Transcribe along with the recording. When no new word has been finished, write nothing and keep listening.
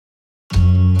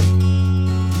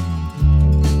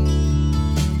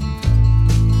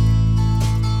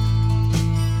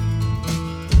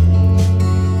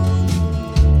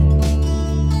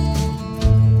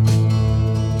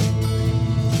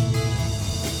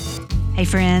Hey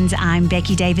friends, I'm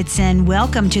Becky Davidson.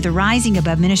 Welcome to the Rising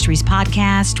Above Ministries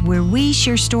podcast, where we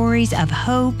share stories of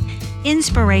hope,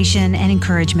 inspiration, and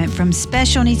encouragement from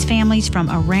special needs families from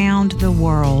around the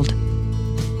world.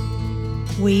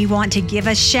 We want to give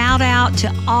a shout out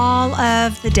to all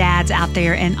of the dads out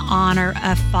there in honor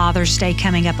of Father's Day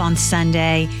coming up on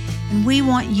Sunday. And we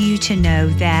want you to know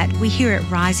that we here at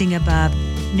Rising Above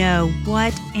know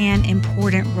what an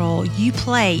important role you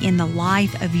play in the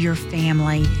life of your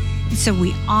family. And so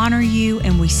we honor you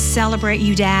and we celebrate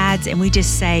you dads, and we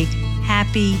just say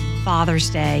Happy Father's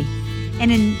Day.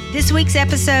 And in this week's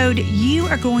episode, you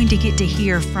are going to get to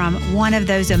hear from one of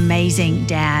those amazing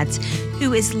dads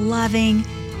who is loving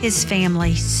his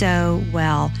family so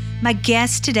well. My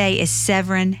guest today is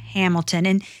Severin Hamilton,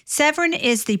 and Severin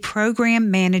is the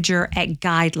program manager at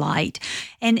Guidelight.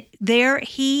 And there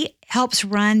he helps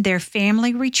run their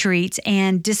family retreats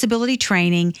and disability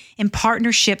training in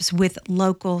partnerships with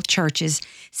local churches.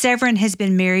 Severin has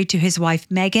been married to his wife,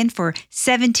 Megan, for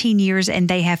 17 years, and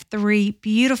they have 3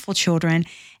 beautiful children,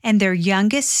 and their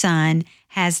youngest son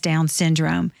has Down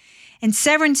syndrome. And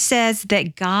Severin says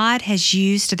that God has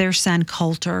used their son,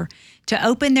 Coulter, to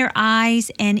open their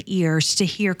eyes and ears to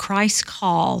hear Christ's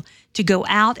call to go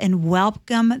out and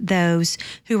welcome those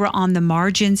who are on the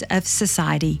margins of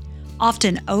society,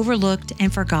 often overlooked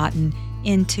and forgotten,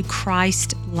 into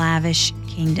Christ's lavish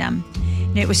kingdom.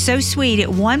 And it was so sweet. At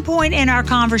one point in our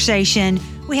conversation,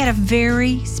 we had a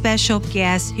very special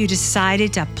guest who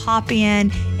decided to pop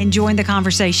in and join the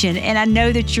conversation. And I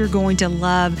know that you're going to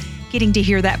love getting to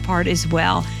hear that part as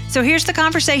well. So here's the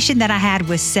conversation that I had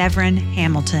with Severin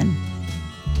Hamilton.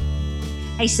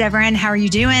 Hey, Severin, how are you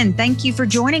doing? Thank you for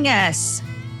joining us.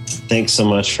 Thanks so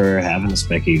much for having us,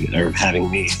 Becky, or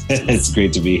having me. It's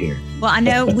great to be here. Well, I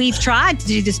know we've tried to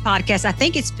do this podcast. I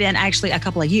think it's been actually a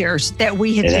couple of years that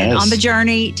we have been on the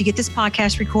journey to get this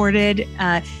podcast recorded.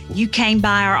 You came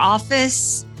by our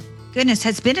office. Goodness,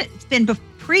 it's been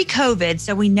pre-COVID,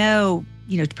 so we know,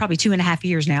 probably 2.5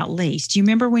 years now at least. Do you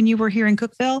remember when you were here in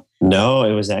Cookeville? No,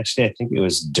 it was actually, I think it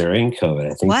was during COVID.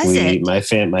 I think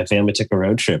my family took a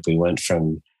road trip. We went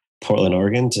from Portland,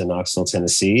 Oregon to Knoxville,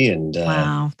 Tennessee. And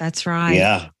wow, that's right.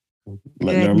 Yeah.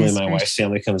 Normally my wife's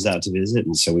family comes out to visit.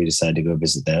 And so we decided to go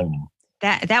visit them.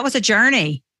 That was a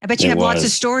journey. I bet you have lots of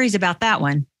stories about that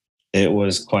one. It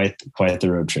was quite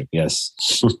the road trip. Yes.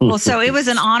 Well, so it was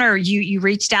an honor. You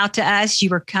reached out to us. You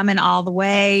were coming all the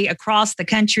way across the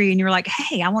country and you were like,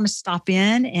 hey, I want to stop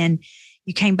in. And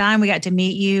you came by and we got to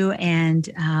meet you. And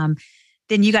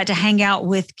then you got to hang out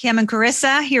with Kim and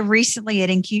Carissa here recently at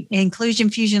Inclusion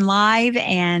Fusion Live.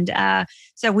 And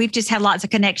so we've just had lots of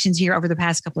connections here over the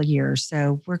past couple of years.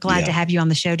 So we're glad to have you on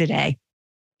the show today.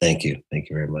 Thank you. Thank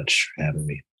you very much for having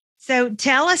me. So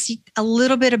tell us a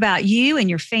little bit about you and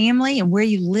your family and where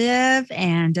you live,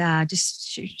 and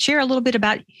just share a little bit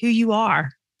about who you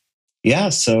are. Yeah.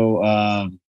 So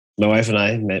my wife and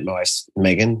I met my wife,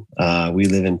 Megan. We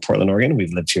live in Portland, Oregon.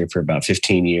 We've lived here for about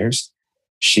 15 years.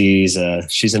 She's a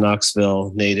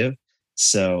Knoxville native.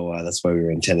 So that's why we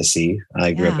were in Tennessee.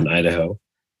 I grew up in Idaho.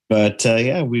 But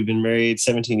we've been married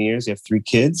 17 years. We have 3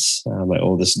 kids. My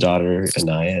oldest daughter,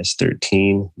 Anaya, is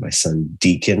 13. My son,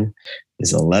 Deacon,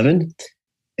 is 11.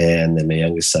 And then my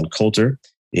youngest son, Coulter,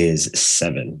 is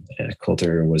 7.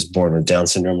 Coulter was born with Down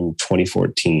syndrome in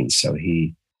 2014. So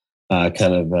he kind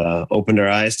of opened our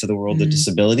eyes to the world of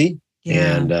disability.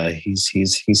 Yeah. And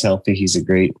he's healthy. He's a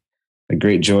great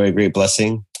joy, a great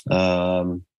blessing.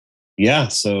 So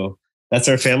that's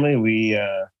our family. We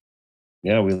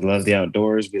love the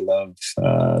outdoors. We love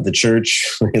the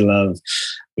church. We love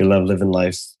living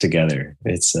life together.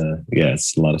 It's a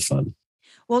lot of fun.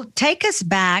 Well, take us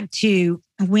back to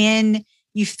when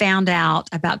you found out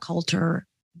about Coulter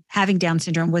having Down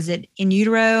syndrome. Was it in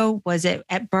utero? Was it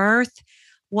at birth?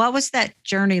 What was that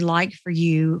journey like for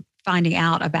you finding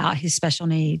out about his special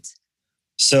needs?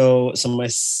 So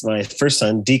my first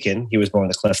son, Deacon, he was born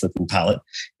with a cleft lip and palate.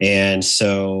 And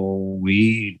so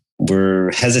we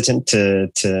were hesitant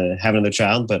to have another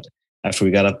child, but after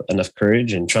we got up enough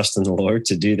courage and trust in the Lord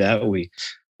to do that, we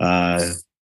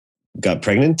got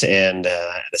pregnant and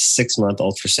at a 6-month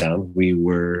ultrasound, we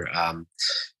were,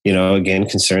 again,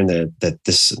 concerned that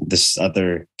this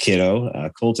other kiddo,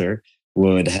 Coulter,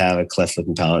 would have a cleft lip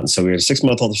and palate. And so we had a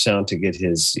 6-month ultrasound to get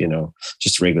his,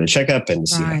 just a regular checkup and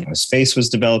to see how his face was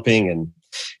developing. And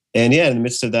in the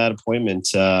midst of that appointment,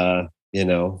 the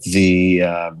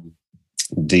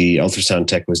ultrasound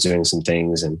tech was doing some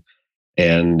things and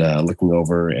looking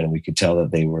over, and we could tell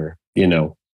that they were,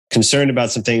 concerned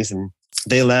about some things, and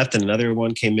they left and another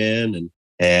one came in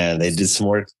and they did some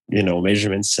more,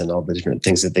 measurements and all the different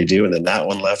things that they do. And then that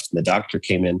one left and the doctor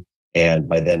came in And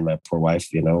by then my poor wife,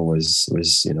 was,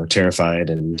 terrified,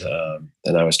 and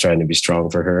I was trying to be strong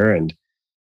for her. And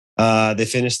they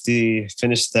finished that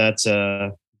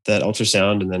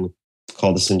ultrasound, and then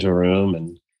called us into a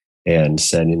room and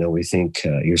said, we think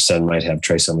your son might have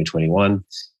trisomy 21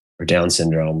 or Down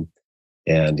syndrome.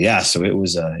 And so it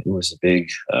was a big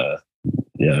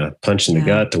punch in the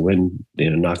gut. The wind,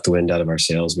 knocked the wind out of our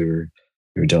sails. We were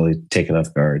totally taken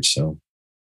off guard. So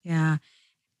yeah.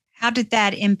 How did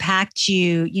that impact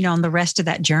you, on the rest of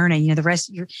that journey?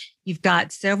 You've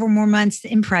got several more months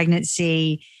in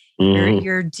pregnancy. Mm-hmm.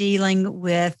 You're dealing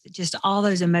with just all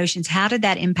those emotions. How did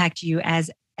that impact you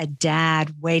as a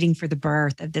dad waiting for the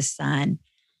birth of the son?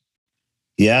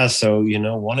 Yeah. So,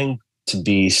 wanting to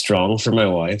be strong for my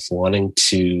wife, wanting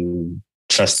to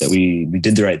trust that we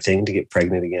did the right thing to get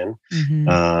pregnant again,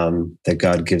 mm-hmm. That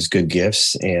God gives good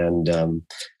gifts. And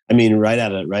right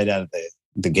out of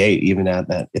the gate, even at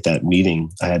that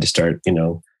meeting, I had to start,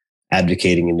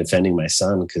 advocating and defending my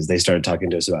son, because they started talking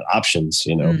to us about options,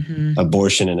 mm-hmm.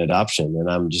 abortion and adoption. And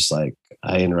I'm just like,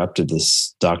 I interrupted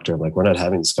this doctor. I'm like, we're not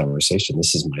having this conversation.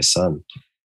 This is my son.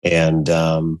 And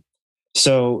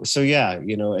so yeah,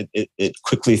 it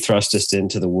quickly thrust us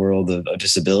into the world of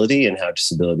disability, and how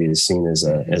disability is seen as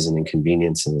an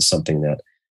inconvenience, and as something that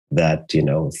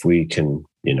if we can,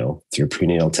 through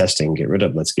prenatal testing,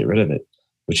 let's get rid of it,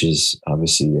 which is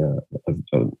obviously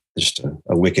just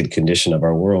a wicked condition of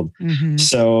our world. Mm-hmm.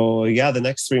 So yeah, the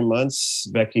next 3 months,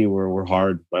 Becky, were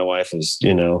hard. My wife was,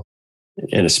 in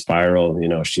a spiral.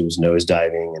 She was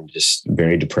nosediving and just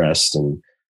very depressed, and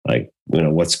like,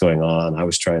 what's going on? I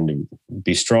was trying to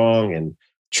be strong, and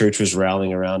church was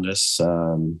rallying around us.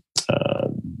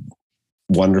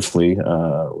 Wonderfully,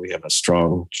 we have a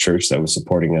strong church that was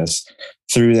supporting us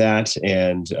through that,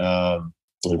 and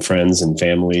friends and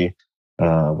family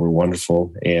were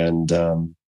wonderful. And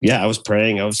I was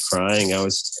praying, I was crying, I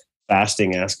was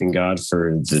fasting, asking God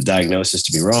for the diagnosis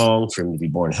to be wrong, for him to be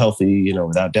born healthy,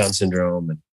 without Down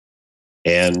syndrome.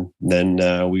 And then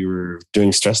we were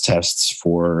doing stress tests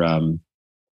for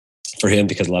him,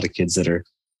 because a lot of kids that are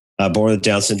born with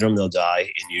Down syndrome, they'll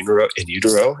die in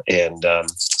utero. And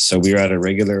so we were at a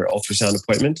regular ultrasound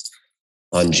appointment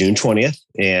on June 20th,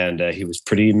 and he was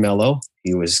pretty mellow.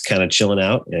 He was kind of chilling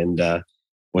out and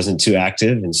wasn't too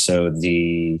active. And so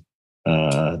the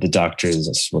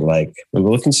doctors were like, we're a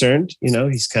little concerned.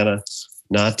 He's kind of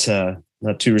not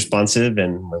too responsive,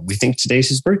 and we think today's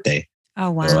his birthday. Oh,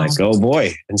 wow. We're like, oh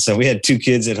boy. And so we had 2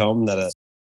 kids at home that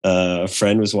a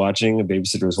friend was watching, a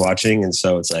babysitter was watching. And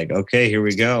so it's like, okay, here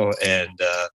we go. And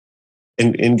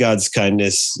in God's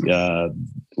kindness,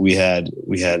 we had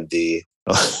the.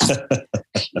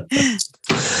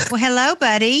 Well, hello,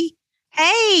 buddy.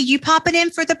 Hey, you popping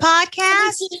in for the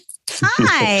podcast?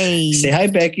 Hi. Say hi,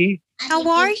 Becky. How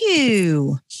are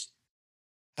you?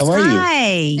 How are you?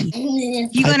 Hi.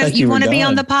 You want to be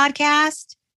on the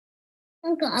podcast?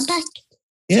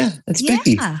 Yeah, that's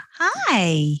Becky.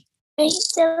 Hi.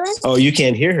 Oh, you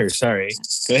can't hear her. Sorry.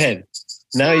 Go ahead.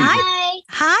 Now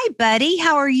Hi, buddy.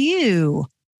 How are you?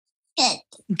 Good.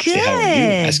 Good. Say, how are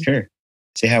you? Ask her.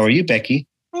 Say, how are you, Becky?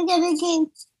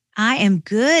 I am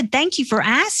good. Thank you for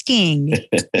asking.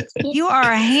 You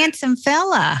are a handsome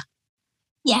fella.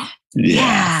 Yeah.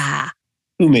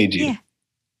 Who made you? Yeah.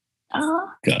 Oh.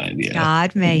 God, yeah.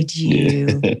 God made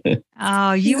you.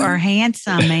 Oh, you are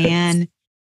handsome, man.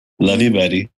 Love you,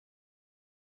 buddy.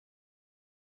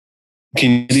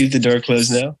 Can you leave the door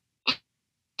closed now?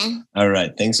 All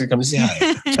right. Thanks for coming to say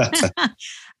hi.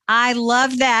 I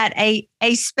love that. A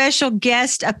special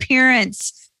guest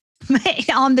appearance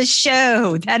on the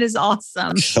show. That is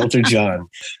awesome. Coulter John.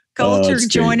 Coulter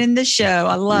joining the show.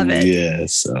 I love it.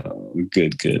 Yes.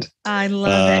 Good. I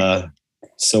love it.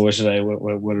 So what did I, where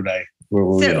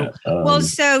were we at?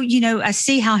 So, I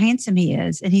see how handsome he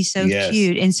is, and he's so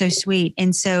cute and so sweet.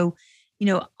 And so,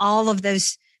 all of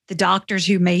those, the doctors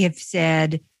who may have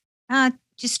said,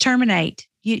 just terminate,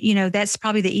 that's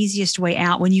probably the easiest way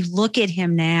out. When you look at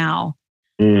him now,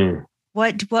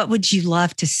 what would you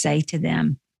love to say to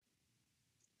them?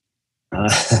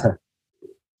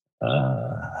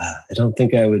 I don't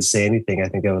think I would say anything. I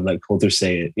think I would let Coulter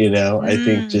say it. I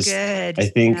think good.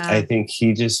 I think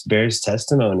he just bears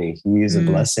testimony. He is a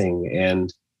blessing.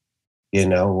 And,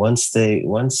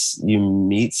 once you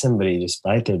meet somebody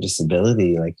despite their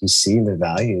disability, like, you see the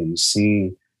value, you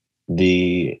see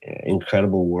the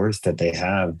incredible worth that they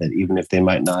have, that even if they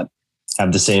might not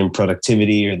have the same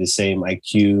productivity or the same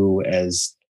IQ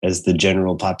as the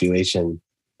general population,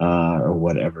 or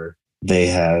whatever, they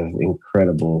have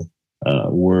incredible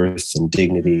worth and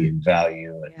dignity and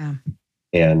value.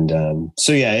 And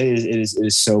so, it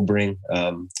is sobering.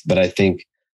 But I think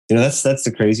That's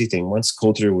the crazy thing. Once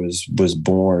Coulter was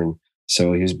born,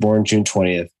 so he was born June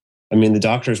 20th. I mean, the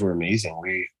doctors were amazing.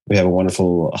 We have a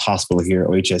wonderful hospital here,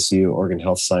 OHSU, Oregon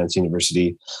Health Science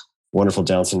University, wonderful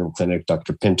Down syndrome clinic.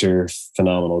 Dr. Pinter,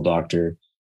 phenomenal doctor,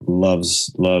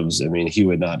 loves. I mean, he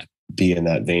would not be in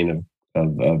that vein of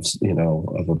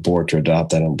abort or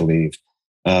adopt, I don't believe.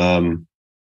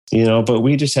 But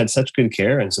we just had such good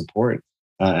care and support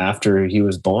after he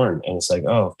was born. And it's like,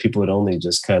 oh, if people would only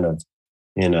just kind of,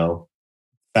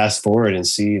 fast forward and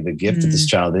see the gift that this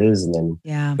child is, and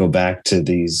then go back to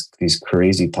these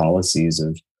crazy policies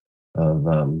of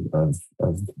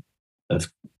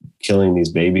killing these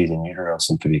babies in utero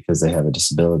simply because they have a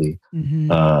disability.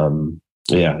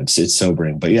 It's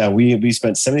sobering. But yeah, we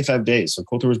spent 75 days. So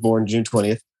Coulter was born June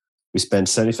 20th. We spent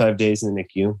 75 days in the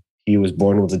NICU. He was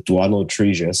born with a duodenal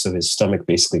atresia, so his stomach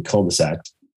basically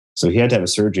cul-de-saced. So he had to have a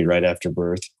surgery right after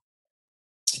birth.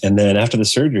 And then after the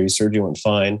surgery went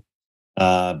fine,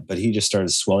 but he just started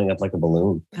swelling up like a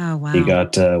balloon. Oh, wow. He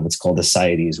got what's called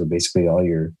ascites, where basically all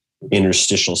your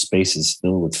interstitial spaces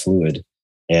filled with fluid,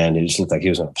 and it just looked like he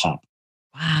was going to pop.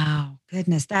 Wow.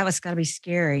 Goodness, that was got to be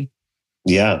scary.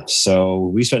 Yeah. So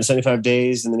we spent 75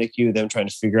 days in the NICU, them trying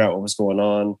to figure out what was going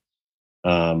on.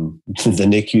 The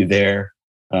NICU there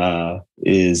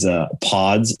is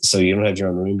pods. So you don't have your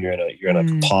own room. You're in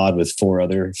a pod with 4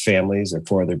 other families or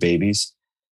 4 other babies.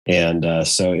 And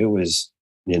so it was,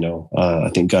 I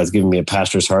think God's given me a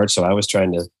pastor's heart. So I was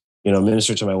trying to,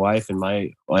 minister to my wife and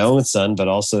my own son, but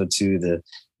also to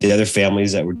the other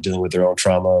families that were dealing with their own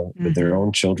trauma, with their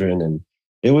own children. And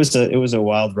it was a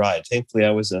wild ride. Thankfully,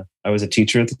 I was a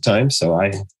teacher at the time. So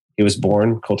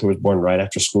Coulter was born right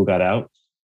after school got out.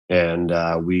 And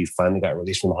we finally got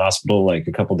released from the hospital like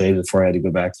a couple of days before I had to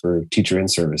go back for teacher in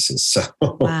services. So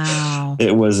wow.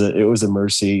 it was a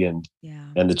mercy, and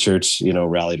the church,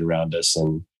 rallied around us,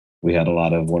 and we had a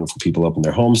lot of wonderful people open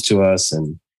their homes to us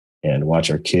and watch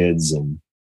our kids. And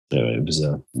it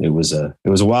was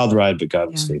a wild ride, but God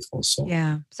was faithful. So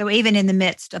So even in the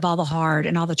midst of all the hard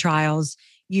and all the trials,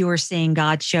 you were seeing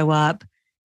God show up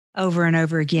over and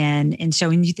over again and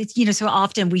showing you, so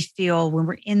often we feel when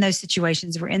we're in those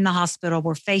situations, we're in the hospital,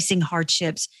 we're facing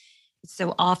hardships. It's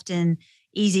so often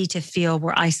easy to feel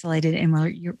we're isolated and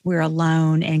we're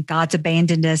alone and God's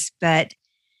abandoned us. But,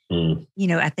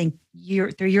 I think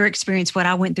through your experience, what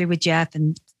I went through with Jeff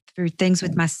and through things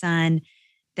with my son,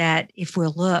 that if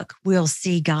we'll look, we'll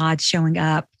see God showing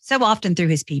up so often through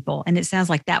his people. And it sounds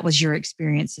like that was your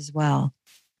experience as well.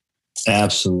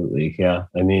 Absolutely. Yeah.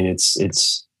 I mean,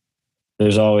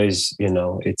 there's always, you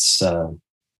don't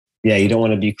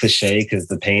want to be cliche because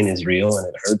the pain is real and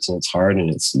it hurts and it's hard and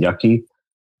it's yucky.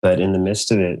 But in the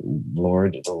midst of it, the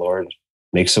Lord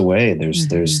makes a way. There's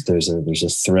a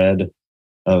thread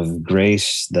of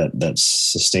grace that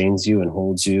sustains you and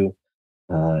holds you.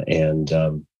 And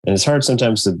it's hard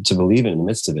sometimes to believe it in the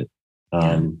midst of it.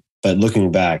 But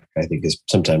looking back, I think is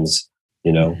sometimes,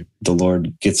 the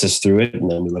Lord gets us through it. And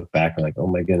then we look back and like, oh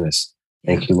my goodness,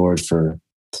 thank you, Lord, for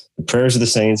the prayers of the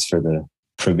saints, for the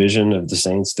provision of the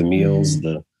saints, the meals,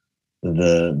 the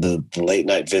late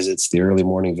night visits, the early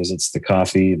morning visits, the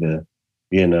coffee,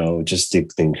 just the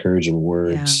encouraging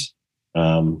words.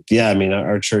 I mean,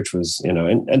 our church was,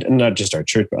 and not just our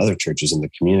church, but other churches in the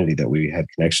community that we had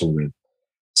connection with.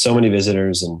 So many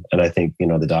visitors. And I think,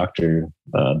 the doctor,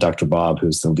 Dr. Bob,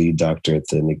 who's the lead doctor at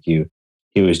the NICU,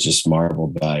 he was just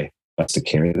marveled by the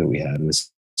care that we had with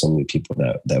so many people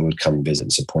that would come visit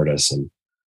and support us. And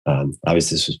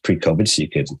obviously this was pre-COVID, so you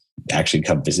could actually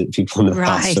come visit people in the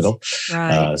hospital.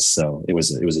 Right. So it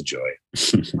was a joy.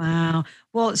 Wow.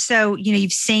 Well, so,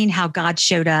 you've seen how God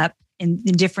showed up in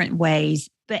different ways,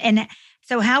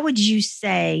 so how would you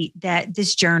say that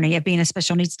this journey of being a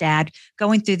special needs dad,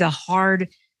 going through the hard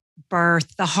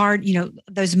birth, the hard,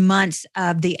 those months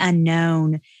of the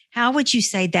unknown, how would you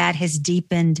say that has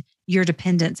deepened your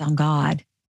dependence on God?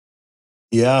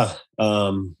 Yeah.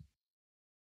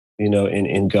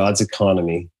 In God's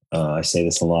economy, I say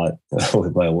this a lot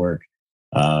with my work,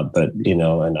 but,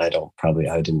 and I didn't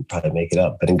probably make it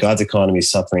up, but in God's economy,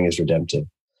 suffering is redemptive,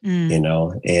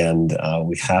 and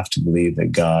we have to believe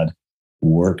that God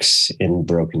works in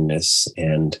brokenness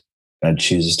and God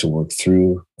chooses to work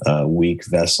through weak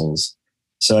vessels.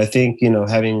 So I think,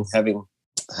 having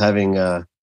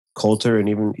Coulter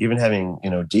and even having,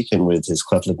 Deacon with his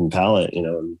cleft lip and palate,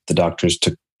 the doctors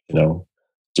took,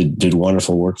 did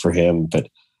wonderful work for him. But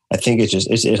I think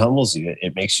it humbles you.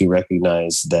 It makes you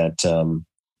recognize that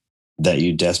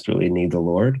you desperately need the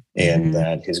Lord and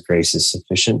that his grace is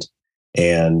sufficient.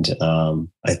 And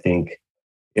I think,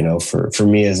 for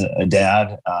me as a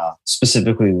dad,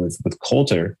 specifically with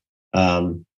Coulter,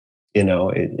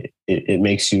 it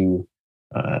makes you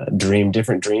dream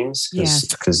different dreams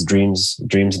because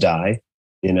dreams die.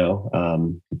 He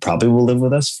probably will live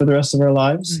with us for the rest of our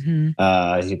lives.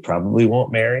 He probably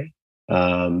won't marry.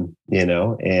 And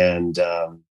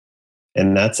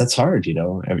that's hard.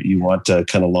 You want to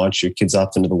kind of launch your kids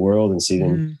off into the world and see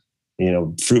them,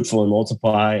 fruitful and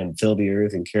multiply and fill the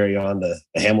earth and carry on the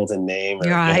Hamilton name.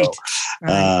 Right.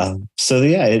 So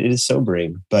yeah, it is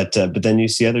sobering. But then you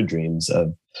see other dreams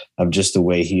of just the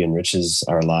way he enriches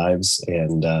our lives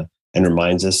and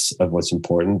reminds us of what's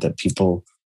important, that people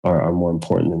are more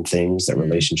important than things, that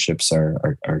relationships are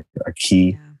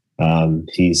key. Yeah.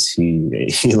 He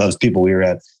loves people.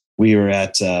 We were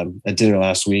at dinner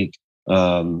last week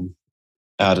up in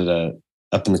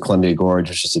the Columbia Gorge,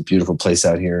 which is a beautiful place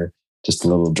out here, just a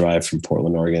little drive from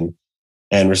Portland, Oregon.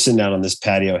 And we're sitting out on this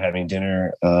patio having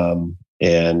dinner.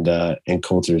 And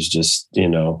Coulter's just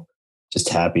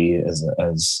happy as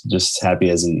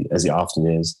he often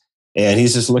is. And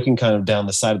he's just looking kind of down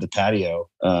the side of the patio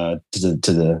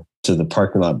to the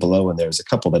parking lot below. And there's a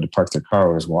couple that had parked their car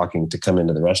and was walking to come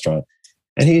into the restaurant.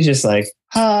 And he's just like,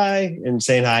 hi, and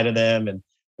saying hi to them. And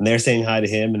they're saying hi to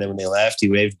him. And then when they left, he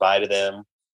waved bye to them,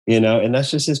 and that's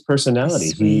just his personality.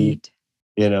 Sweet.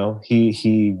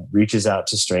 He reaches out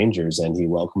to strangers and he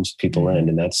welcomes people in.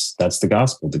 And that's the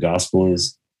gospel. The gospel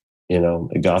is,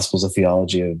 the gospel is a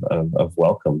theology of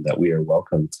welcome, that we are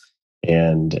welcome.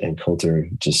 And Coulter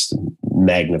just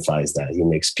magnifies that. He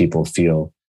makes people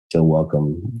feel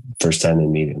welcome first time they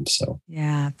meet him. So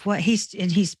yeah,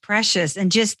 he's precious.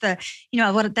 And just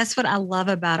that's what I love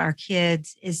about our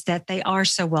kids is that they are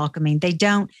so welcoming. They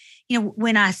don't,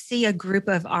 when I see a group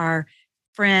of our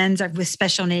friends with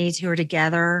special needs who are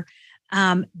together,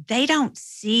 they don't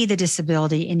see the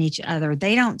disability in each other.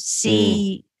 They don't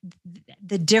see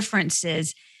the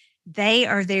differences. They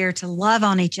are there to love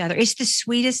on each other. It's the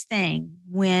sweetest thing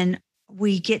when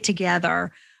we get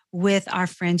together with our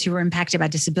friends who are impacted by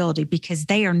disability, because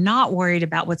they are not worried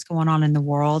about what's going on in the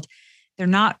world. They're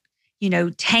not,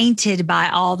 tainted by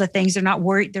all the things. They're not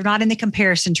worried. They're not in the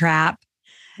comparison trap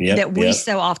that we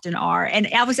so often are. And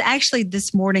I was actually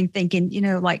this morning thinking,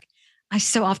 I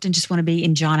so often just want to be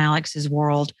in John Alex's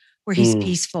world where he's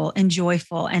peaceful and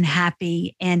joyful and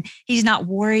happy. And he's not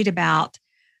worried about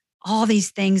all these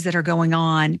things that are going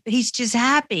on, but he's just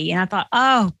happy. And I thought,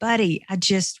 oh, buddy, I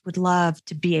just would love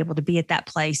to be able to be at that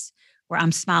place where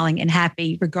I'm smiling and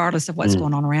happy, regardless of what's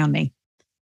going on around me.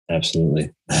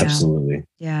 Absolutely. Absolutely.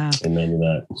 Yeah. Amen to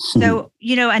that. So,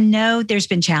 I know there's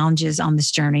been challenges on this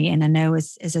journey. And I know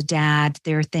as a dad,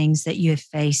 there are things that you have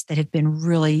faced that have been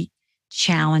really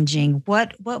challenging.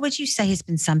 What would you say has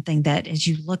been something that, as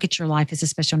you look at your life as a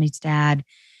special needs dad,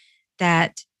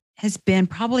 that has been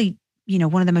probably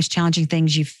one of the most challenging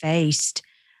things you've faced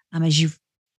as you've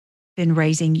been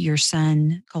raising your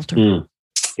son, Coulter?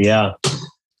 Yeah.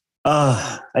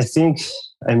 I think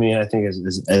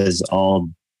as all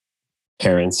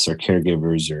parents or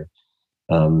caregivers or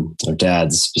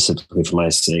dads, specifically for my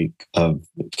sake, of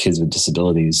kids with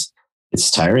disabilities,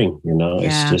 it's tiring,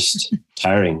 it's just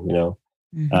tiring,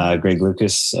 Greg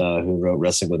Lucas, who wrote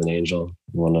Wrestling with an Angel,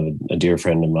 a dear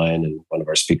friend of mine and one of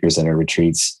our speakers at our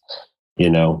retreats,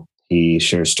 he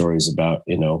shares stories about,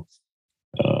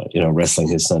 wrestling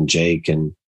his son Jake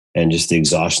and just the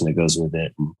exhaustion that goes with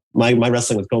it. My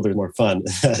wrestling with Coulter is more fun,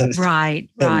 right,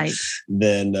 than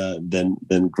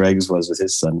Greg's was with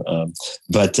his son.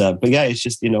 But yeah, it's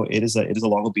just it is a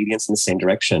long obedience in the same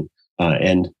direction,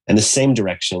 and the same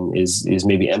direction is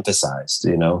maybe emphasized.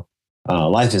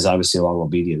 Life is obviously a long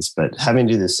obedience, but having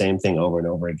to do the same thing over and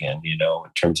over again, in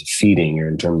terms of feeding or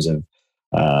in terms of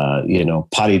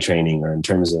potty training or in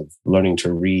terms of learning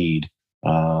to read,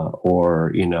 or,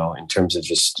 in terms of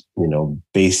just,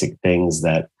 basic things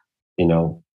that,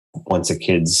 once a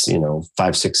kid's,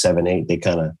 5, 6, 7, 8, they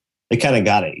kind of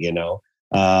got it,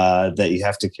 that you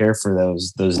have to care for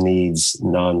those needs,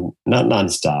 not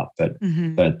nonstop, but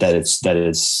that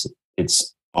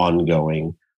it's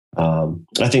ongoing.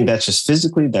 I think that's just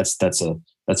physically, that's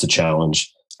a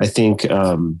challenge. I think,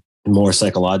 more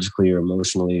psychologically or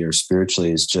emotionally or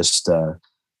spiritually is just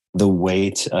the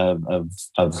weight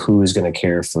of who's going to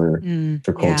care for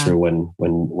Coulter when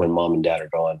mom and dad are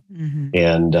gone.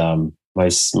 And my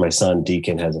son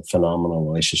Deacon has a phenomenal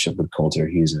relationship with Coulter.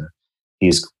 He's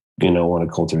one of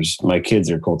Coulter's. My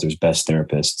kids are Coulter's best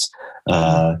therapists,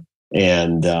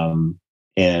 and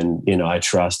I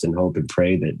trust and hope and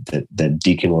pray that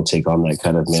Deacon will take on that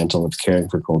kind of mantle of caring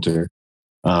for Coulter.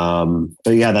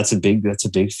 But yeah, that's a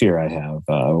big fear I have,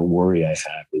 a worry I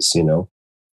have is,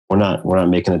 we're not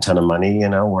making a ton of money,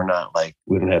 we're not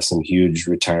we don't have some huge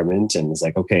retirement, and it's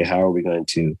like, okay, how are we going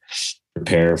to,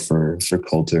 prepare for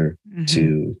Coulter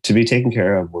to be taken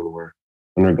care of when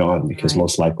we're gone, because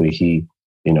most likely he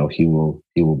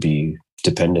will be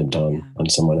dependent on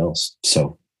someone else.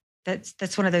 So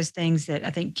that's one of those things that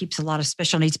I think keeps a lot of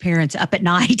special needs parents up at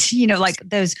night, like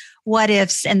those what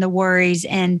ifs and the worries.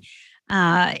 And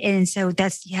so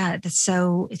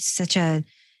it's such a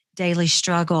daily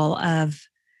struggle of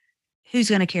who's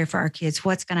going to care for our kids,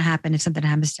 what's going to happen if something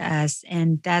happens to us.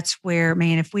 And that's where,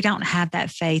 man, if we don't have that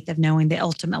faith of knowing that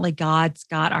ultimately God's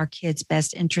got our kids'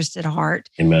 best interest at heart,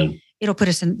 amen. It'll put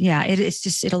us in,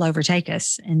 it'll overtake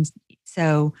us. And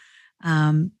so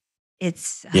I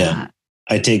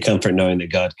take comfort knowing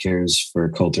that God cares for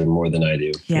Coulter more than I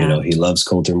do. Yeah. He loves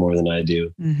Coulter more than I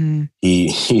do. Mm-hmm.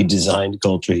 He designed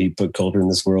Coulter. He put Coulter in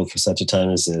this world for such a time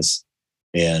as this.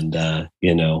 And,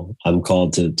 I'm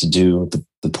called to do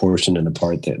the portion and the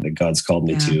part that God's called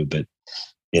me to. But,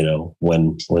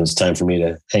 when it's time for me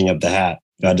to hang up the hat,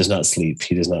 God does not sleep.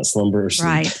 He does not slumber or sleep.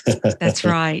 Right. That's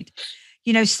right.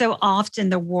 So often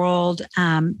the world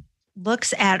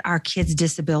looks at our kids'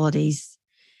 disabilities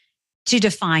to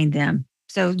define them.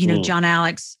 So, John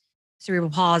Alex,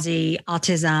 cerebral palsy,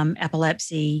 autism,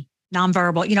 epilepsy,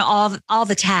 nonverbal, all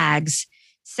the tags.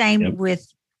 Same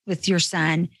with your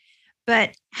son.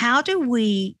 But how do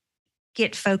we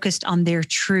get focused on their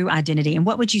true identity? And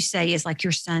what would you say is like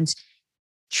your son's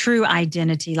true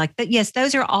identity? Like, yes,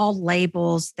 those are all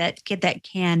labels that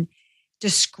can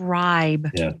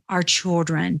describe our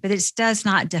children, but it does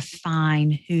not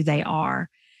define who they are.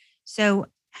 So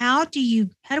how do we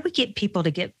get people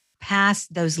to get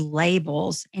past those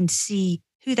labels and see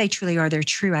who they truly are, their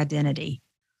true identity?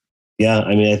 Yeah,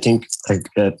 I mean, I think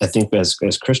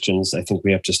as Christians, I think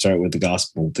we have to start with the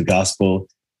gospel. The gospel,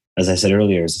 as I said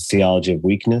earlier, is a theology of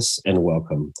weakness and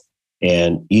welcome.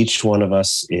 And each one of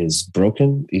us is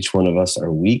broken. Each one of us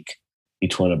are weak.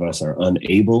 Each one of us are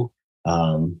unable.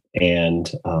 And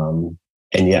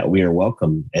yet we are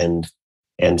welcome. And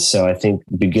so I think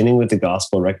beginning with the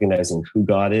gospel, recognizing who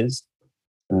God is,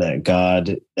 and that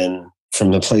God, then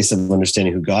from the place of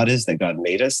understanding who God is, that God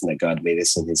made us and that God made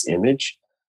us in his image,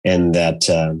 and that,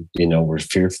 we're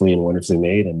fearfully and wonderfully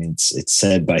made. I mean, it's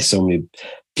said by so many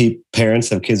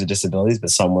parents of kids with disabilities, but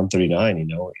Psalm 139,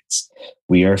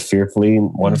 we are fearfully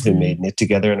and wonderfully made, knit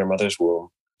together in our mother's womb.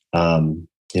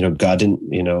 God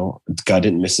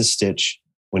didn't miss a stitch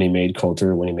when he made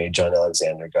Coulter, when he made John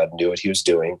Alexander. God knew what he was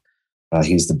doing.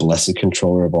 He's the blessed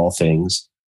controller of all things.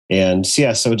 And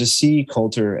so to see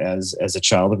Coulter as a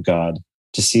child of God,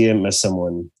 to see him as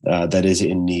someone that is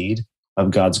in need of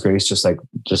God's grace, just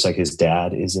like his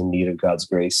dad is in need of God's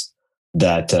grace,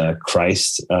 that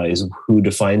Christ is who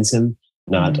defines him,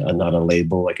 not a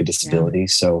label like a disability.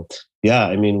 So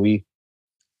I mean, we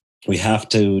have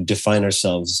to define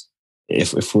ourselves.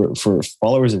 If we're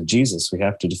followers of Jesus, we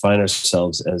have to define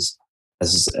ourselves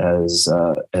as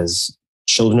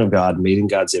children of God, made in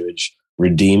God's image,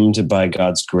 redeemed by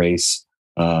God's grace.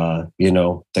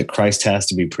 That Christ has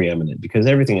to be preeminent, because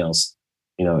everything else,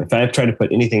 if I try to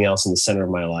put anything else in the center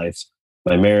of my life,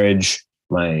 my marriage,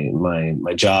 my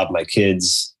job, my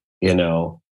kids,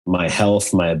 my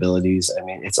health, my abilities, I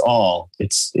mean, it's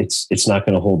not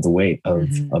going to hold the weight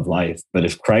of life. But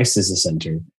if Christ is the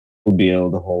center, he'll be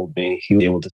able to hold me. He'll be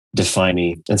able to define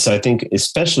me. And so I think,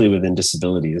 especially within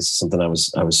disability, this is something I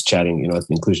was chatting, at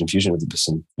the Inclusion Fusion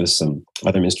with some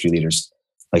other ministry leaders.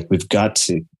 Like, we've got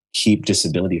to keep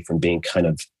disability from being kind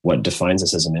of what defines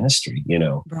us as a ministry.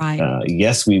 Right.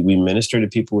 Yes, we minister to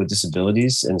people with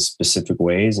disabilities in specific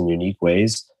ways and unique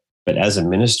ways. But as a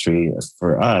ministry,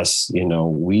 for us,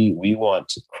 we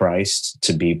want Christ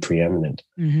to be preeminent,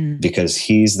 because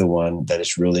he's the one that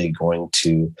is really going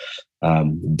to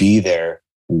be there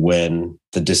when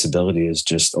the disability is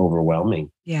just overwhelming.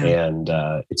 Yeah. And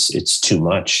it's too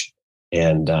much.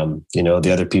 And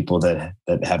the other people that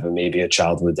have maybe a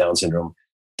child with Down syndrome,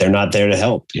 they're not there to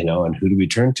help. And who do we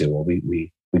turn to? Well,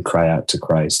 we cry out to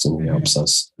Christ, and he helps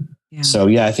us. Yeah. So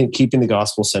I think keeping the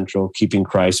gospel central, keeping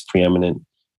Christ preeminent.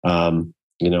 I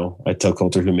tell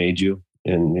Coulter, who made you?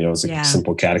 And it's a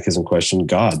simple catechism question: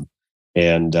 God.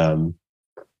 And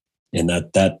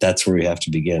that's where we have to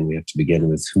begin. We have to begin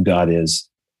with who God is,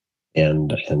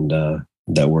 and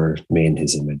that we're made in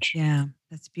his image. Yeah,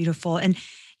 that's beautiful. And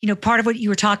part of what you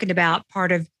were talking about,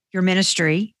 part of your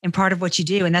ministry and part of what you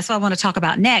do, and that's what I want to talk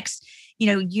about next.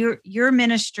 Your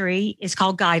ministry is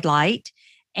called Guidelight,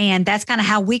 and that's kind of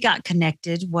how we got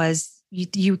connected. Was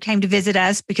you came to visit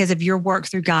us because of your work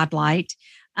through Guidelight.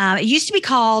 It used to be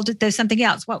called, there's something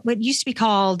else. What used to be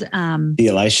called? The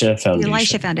Elisha Foundation. The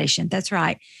Elisha Foundation. That's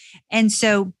right. And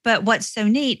so, but what's so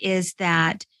neat is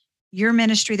that your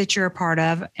ministry that you're a part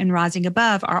of and Rising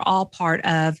Above are all part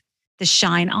of the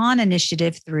Shine On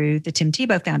initiative through the Tim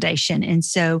Tebow Foundation. And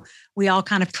so we all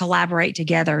kind of collaborate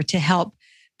together to help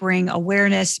bring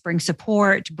awareness, bring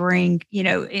support, bring,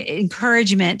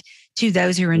 encouragement to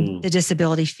those who are in the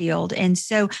disability field. And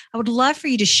so I would love for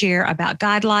you to share about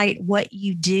Guidelight, what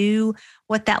you do,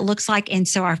 what that looks like. And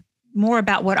so more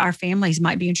about what our families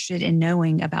might be interested in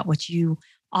knowing about what you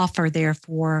offer there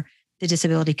for the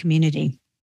disability community.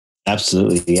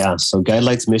 Absolutely. Yeah. So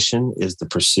Guidelight's mission is the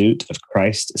pursuit of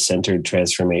Christ-centered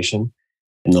transformation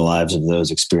in the lives of those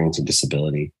experiencing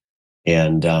disability.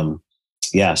 And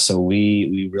so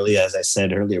we really, as I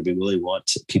said earlier, we really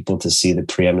want people to see the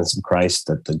preeminence of Christ,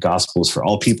 that the gospel is for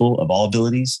all people of all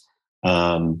abilities.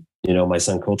 My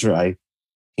son Coulter,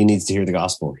 he needs to hear the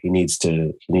gospel. He needs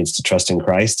to trust in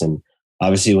Christ. And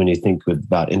obviously, when you think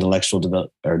about intellectual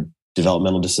or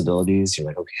developmental disabilities, you're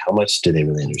like, okay, how much do they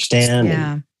really understand?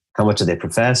 Yeah. And how much do they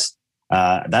profess?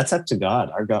 That's up to God.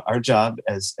 Our job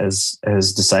as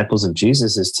disciples of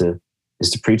Jesus is to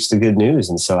preach the good news.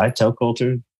 And so I tell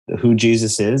Coulter who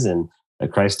Jesus is and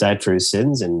that Christ died for his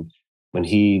sins. And when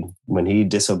he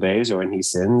disobeys or when he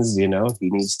sins, he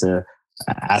needs to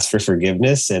ask for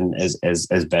forgiveness and as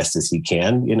best as he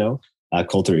can.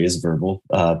 Coulter is verbal.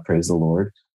 Praise the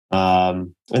Lord.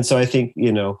 And so I think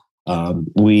we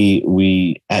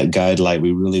at Guidelight,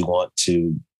 we really want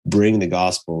to bring the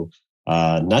gospel,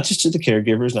 not just to the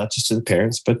caregivers, not just to the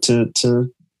parents, but to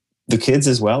the kids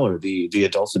as well, or the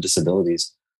adults with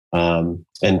disabilities,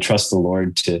 and trust the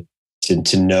Lord to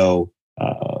know.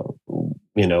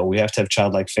 We have to have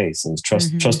childlike faith and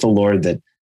trust the Lord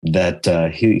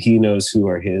that He knows who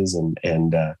are His,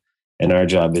 and our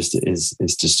job is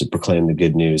just to proclaim the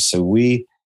good news. So we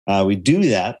do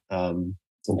that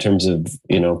in terms of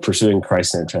pursuing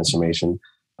Christ-centered transformation.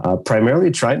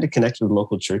 Primarily trying to connect with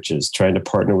local churches, trying to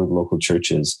partner with local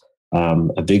churches.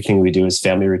 A big thing we do is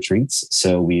family retreats.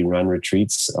 So we run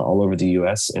retreats all over the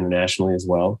U.S., internationally as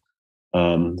well,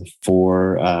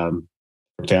 for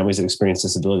families that experience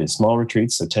disability. Small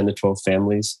retreats, so 10 to 12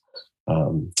 families.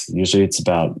 Usually it's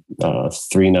about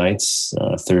 3 nights,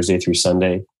 Thursday through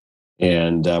Sunday.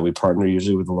 And we partner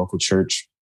usually with a local church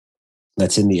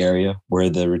that's in the area where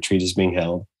the retreat is being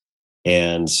held.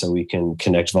 And so we can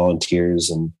connect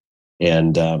volunteers and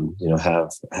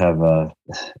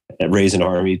raise an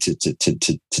army to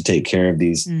take care of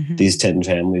these 10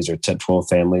 families or 12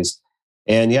 families.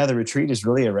 And the retreat is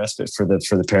really a respite for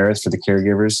the parents, for the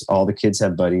caregivers. All the kids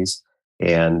have buddies,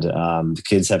 and the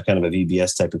kids have kind of a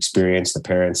VBS type experience. The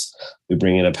parents, we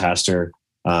bring in a pastor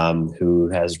who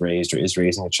has raised or is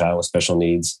raising a child with special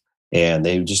needs. And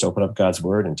they just open up God's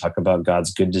word and talk about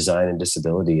God's good design and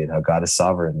disability and how God is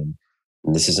sovereign.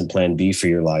 And this isn't plan B for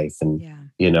your life. And,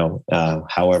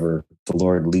 however, the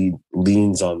Lord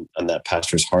leans on that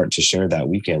pastor's heart to share that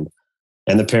weekend.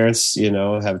 And the parents,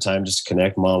 have time just to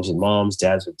connect, moms with moms,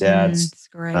 dads with dads. That's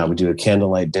great. We do a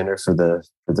candlelight dinner for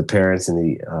the parents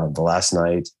in the last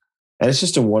night. And it's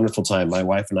just a wonderful time. My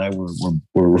wife and I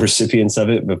were recipients of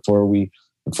it before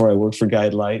I worked for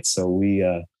Guidelight. So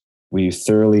we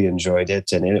thoroughly enjoyed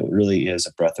it. And it really is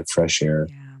a breath of fresh air.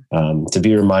 To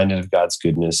be reminded of God's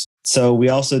goodness. So we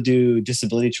also do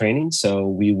disability training. So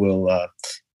we will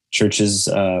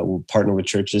partner with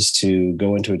churches to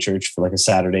go into a church for like a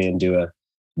Saturday and do a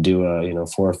 4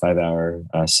 or 5 hour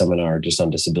seminar just on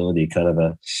disability. Kind of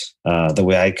the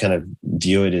way I kind of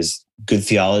view it is good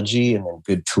theology and then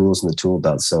good tools in the tool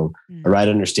belt. So a right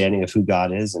understanding of who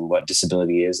God is and what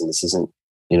disability is, and this isn't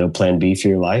plan B for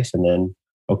your life. And then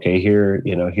here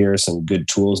are some good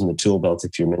tools in the tool belt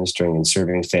if you're ministering and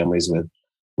serving families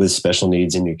with special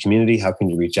needs in your community. How can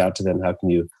you reach out to them? How can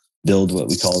you build what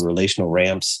we call relational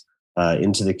ramps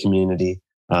into the community?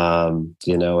 And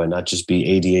not just be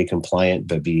ADA compliant,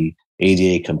 but be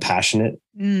ADA compassionate.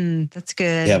 That's good.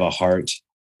 Really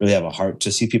have a heart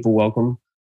to see people welcome.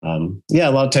 A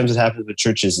lot of times what happens with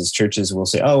churches is churches will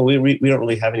say, "Oh, we don't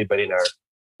really have anybody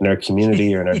in our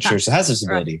community or in our church that has a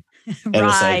disability." Right. And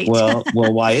it's like, well,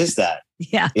 why is that?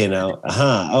 Yeah.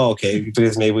 Oh, okay.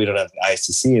 Because maybe we don't have eyes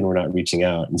to see and we're not reaching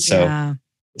out. And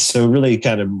so really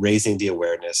kind of raising the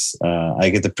awareness. I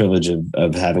get the privilege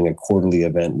of having a quarterly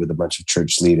event with a bunch of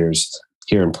church leaders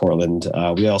here in Portland.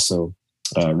 We also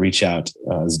reach out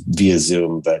via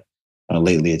Zoom, but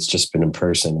lately it's just been in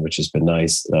person, which has been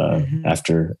nice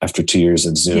after 2 years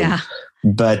of Zoom. Yeah.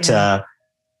 But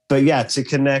to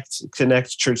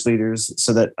connect church leaders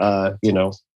so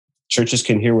that, churches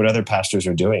can hear what other pastors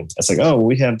are doing. It's like, oh,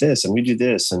 we have this and we do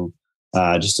this, and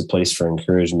just a place for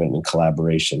encouragement and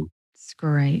collaboration. It's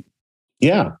great.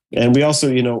 Yeah. And we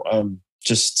also,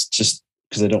 just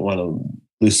because I don't want to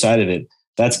lose sight of it,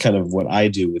 that's kind of what I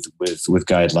do with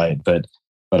Guidelight. But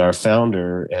But our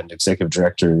founder and executive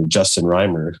director, Justin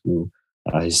Reimer, who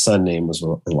his son name was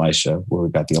Elisha, where we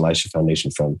got the Elisha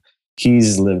Foundation from.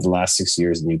 He's lived the last 6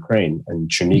 years in Ukraine and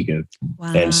Chernihiv.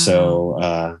 Wow. And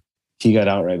so he got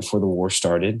out right before the war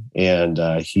started, and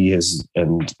he has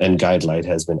and Guidelight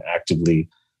has been actively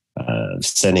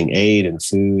sending aid and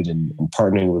food and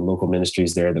partnering with local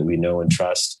ministries there that we know and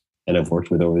trust and have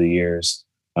worked with over the years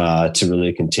to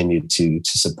really continue to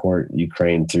support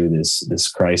Ukraine through this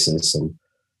crisis. And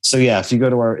so, yeah, if you go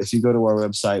to our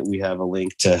website, we have a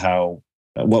link to how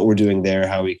what we're doing there,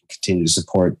 how we can continue to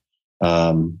support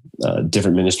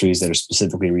different ministries that are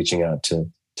specifically reaching out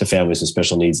to families with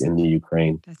special needs in the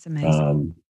Ukraine. That's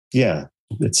amazing. Yeah,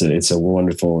 it's a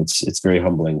wonderful. It's very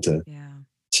humbling to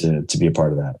be a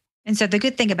part of that. And so the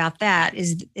good thing about that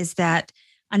is that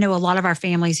I know a lot of our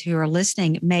families who are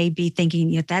listening may be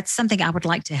thinking, that's something I would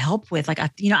like to help with. Like,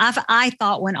 I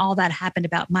thought when all that happened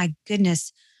about, my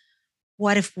goodness,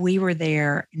 what if we were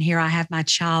there and here I have my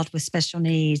child with special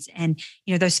needs and,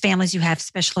 those families who have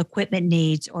special equipment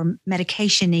needs or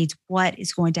medication needs, what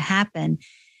is going to happen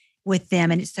with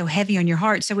them? And it's so heavy on your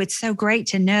heart. So it's so great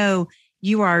to know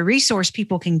you are a resource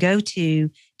people can go to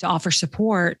offer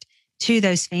support to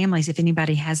those families if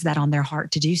anybody has that on their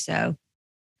heart to do so.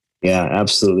 Yeah,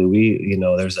 absolutely.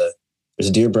 There's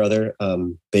a dear brother,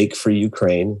 Bake for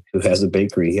Ukraine, who has a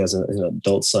bakery. He has an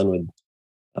adult son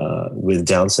with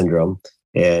Down syndrome,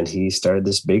 and he started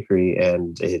this bakery,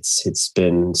 and it's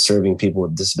been serving people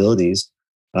with disabilities.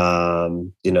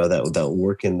 That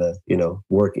work in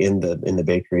the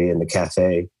bakery and the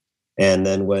cafe. And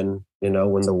then when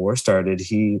the war started,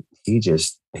 he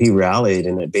rallied,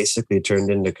 and it basically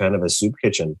turned into kind of a soup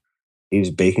kitchen. He was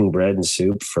baking bread and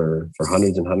soup for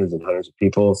hundreds and hundreds and hundreds of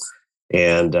people.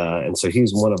 And so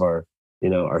he's one of our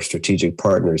strategic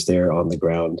partners there on the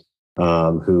ground,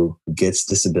 who gets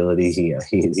disability. He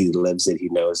lives it, he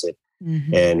knows it.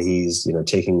 Mm-hmm. And he's,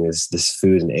 taking this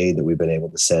food and aid that we've been able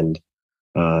to send,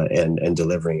 and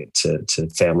delivering it to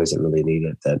families that really need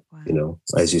it. That, wow.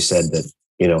 As you said, that,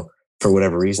 for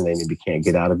whatever reason, they maybe can't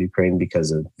get out of Ukraine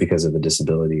because of a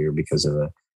disability or because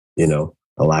of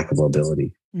a lack of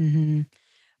mobility. Mm-hmm.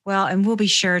 Well, and we'll be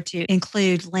sure to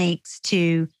include links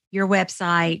to your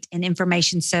website and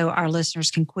information so our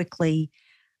listeners can quickly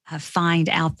find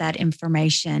out that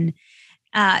information.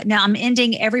 Now, I'm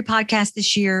ending every podcast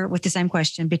this year with the same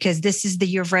question because this is the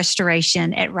year of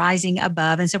restoration at Rising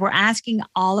Above. And so we're asking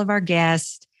all of our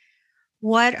guests,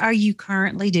 what are you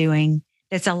currently doing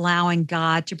that's allowing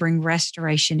God to bring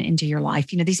restoration into your life?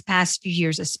 These past few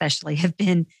years especially have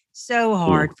been so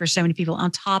hard for so many people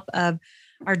on top of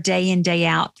our day in, day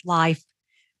out life,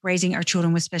 raising our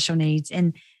children with special needs.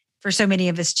 And for so many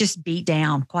of us, just beat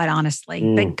down, quite honestly.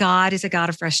 But God is a God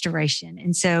of restoration.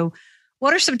 And so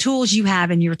what are some tools you have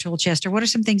in your tool chest, or what are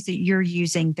some things that you're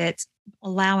using that's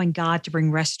allowing God to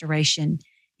bring restoration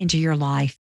into your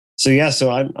life? So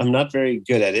I'm not very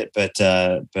good at it, but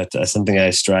something I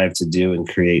strive to do and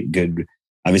create good.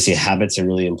 Obviously, habits are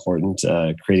really important.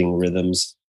 Creating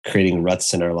rhythms, creating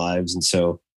ruts in our lives, and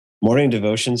so morning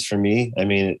devotions for me. I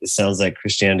mean, it sounds like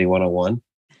Christianity 101,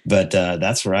 but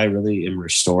that's where I really am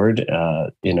restored.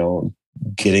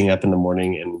 Getting up in the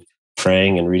morning and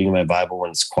praying and reading my Bible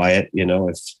when it's quiet.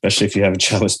 Especially if you have a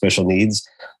child with special needs.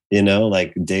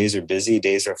 Like days are busy,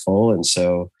 days are full, and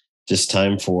so just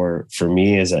time for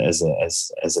me as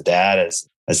a dad,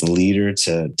 as a leader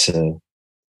to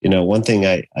one thing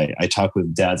I talk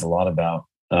with dads a lot about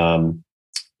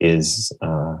is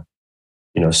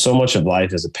so much of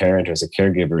life as a parent or as a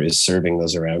caregiver is serving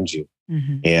those around you.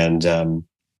 Mm-hmm.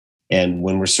 And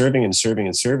when we're serving and serving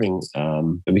and serving,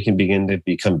 we can begin to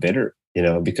become bitter,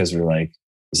 because we're like,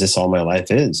 is this all my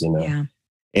life is, Yeah.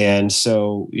 And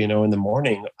so, in the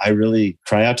morning, I really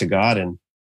cry out to God. And,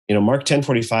 Mark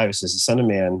 10:45 says, the Son of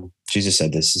Man, Jesus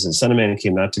said this, the Son of Man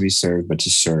came not to be served, but to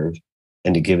serve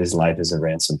and to give his life as a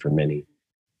ransom for many.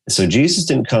 So Jesus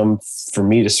didn't come for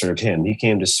me to serve him. He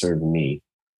came to serve me.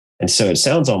 And so it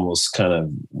sounds almost kind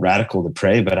of radical to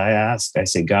pray, but I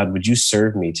say, God, would you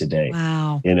serve me today?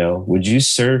 Wow. Would you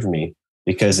serve me?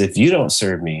 Because if you don't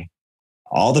serve me,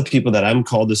 all the people that I'm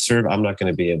called to serve, I'm not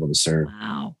going to be able to serve.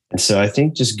 Wow. And so I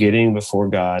think just getting before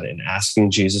God and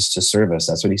asking Jesus to serve us,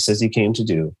 that's what he says he came to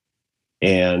do.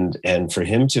 And for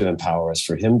him to empower us,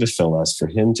 for him to fill us, for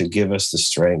him to give us the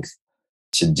strength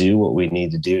to do what we need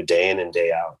to do day in and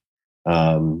day out.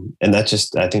 And I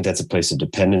think that's a place of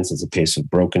dependence. It's a place of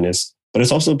brokenness, but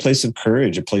it's also a place of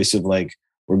courage, a place of like,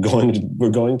 we're going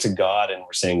to God and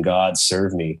we're saying, God,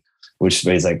 serve me, which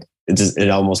is like, it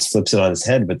almost flips it on its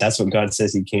head, but that's what God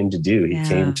says he came to do. He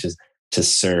came to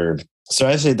serve. So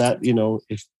I say that,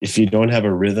 if you don't have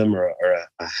a rhythm or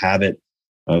a habit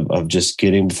of just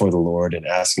getting before the Lord and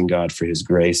asking God for his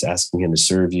grace, asking him to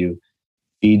serve you,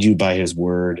 feed you by his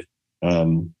word.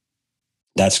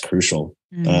 That's crucial.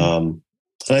 And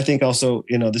I think also,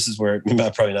 this is where maybe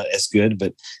I'm probably not as good,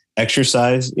 but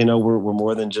exercise, we're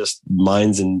more than just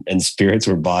minds and spirits,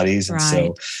 we're bodies. And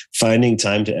so finding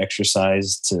time to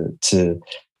exercise, to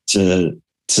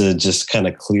just kind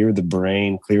of clear the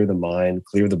brain, clear the mind,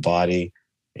 clear the body.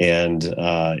 And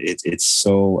I think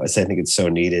it's so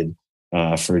needed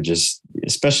for just,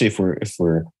 especially if we're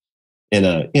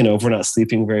in if we're not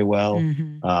sleeping very well,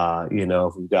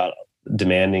 if we've got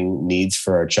demanding needs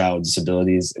for our child's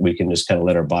disabilities, we can just kind of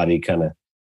let our body kind of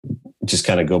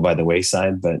go by the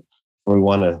wayside. But we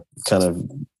want to kind of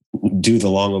do the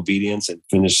long obedience and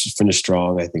finish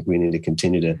strong. I think we need to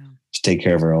continue to take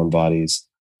care of our own bodies.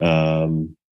 So.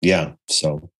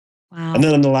 Wow. And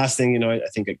then the last thing, I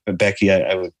think Becky,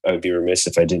 I would be remiss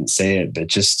if I didn't say it, but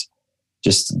just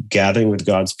gathering with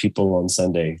God's people on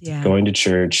Sunday, going to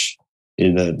church,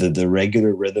 in the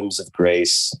regular rhythms of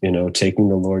grace, taking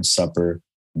the Lord's Supper,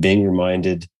 being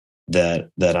reminded that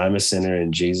I'm a sinner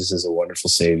and Jesus is a wonderful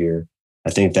Savior.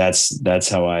 I think that's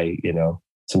how I,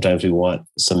 sometimes we want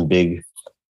some big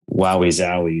wowie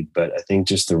zowie, but I think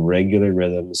just the regular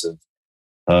rhythms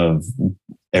of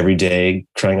every day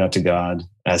crying out to God,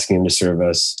 asking him to serve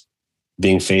us,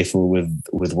 being faithful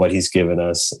with what he's given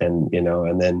us. And,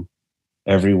 and then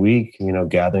every week,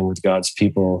 gathering with God's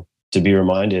people to be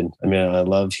reminded. I mean, I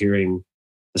love hearing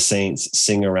the saints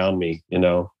sing around me,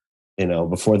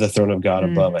 before the throne of God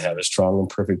above, I have a strong and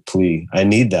perfect plea. I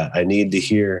need that. I need to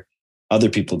hear other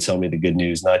people tell me the good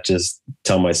news, not just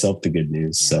tell myself the good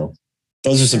news. Yeah. So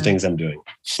those are some things I'm doing.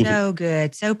 So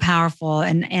good. So powerful.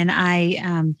 And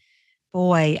I,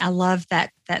 I love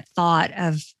that thought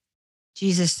of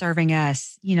Jesus serving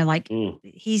us, he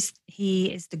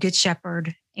is the good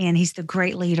shepherd and he's the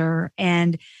great leader,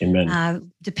 and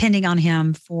depending on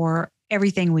him for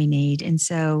everything we need. And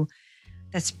so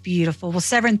that's beautiful. Well,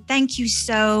 Severin, thank you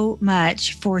so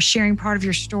much for sharing part of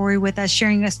your story with us,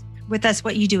 sharing with us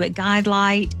what you do at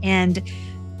Guidelight, and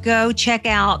go check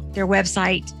out their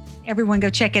website. Everyone go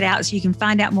check it out so you can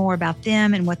find out more about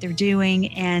them and what they're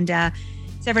doing. And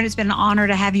Severin, it's been an honor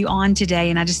to have you on today,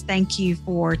 and I just thank you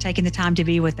for taking the time to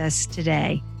be with us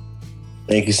today.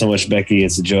 Thank you so much, Becky.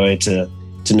 It's a joy to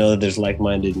know that there's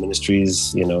like-minded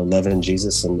ministries, loving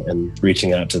Jesus and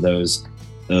reaching out to those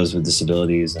with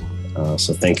disabilities. And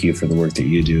so thank you for the work that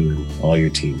you do and all your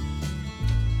team.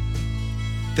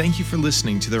 Thank you for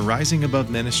listening to the Rising Above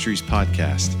Ministries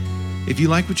podcast. If you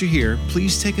like what you hear,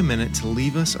 please take a minute to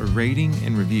leave us a rating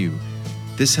and review.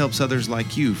 This helps others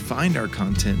like you find our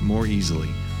content more easily.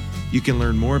 You can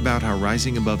learn more about how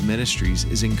Rising Above Ministries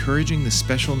is encouraging the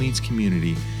special needs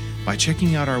community by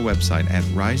checking out our website at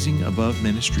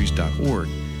risingaboveministries.org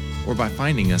or by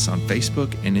finding us on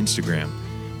Facebook and Instagram.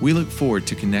 We look forward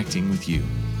to connecting with you.